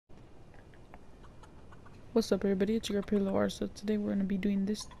What's up everybody, it's your Pillar. So today we're going to be doing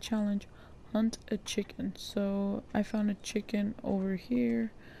this challenge, hunt a chicken. So I found a chicken over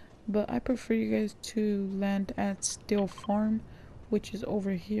here, but I prefer you guys to land at Steel Farm, which is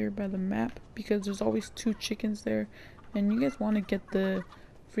over here by the map, because there's always 2 chickens there and you guys want to get the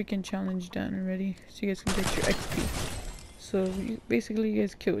freaking challenge done already so you guys can get your XP. So basically you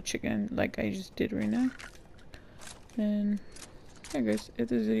guys kill a chicken like I just did right now. And yeah guys, if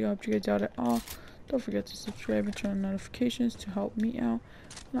this video helped you guys out at all, don't forget to subscribe and turn on notifications to help me out,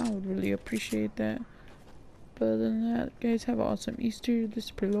 and I would really appreciate that. But other than that, guys, have an awesome Easter. This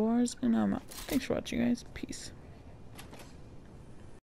is Pillar, and I'm out. Thanks for watching, guys. Peace.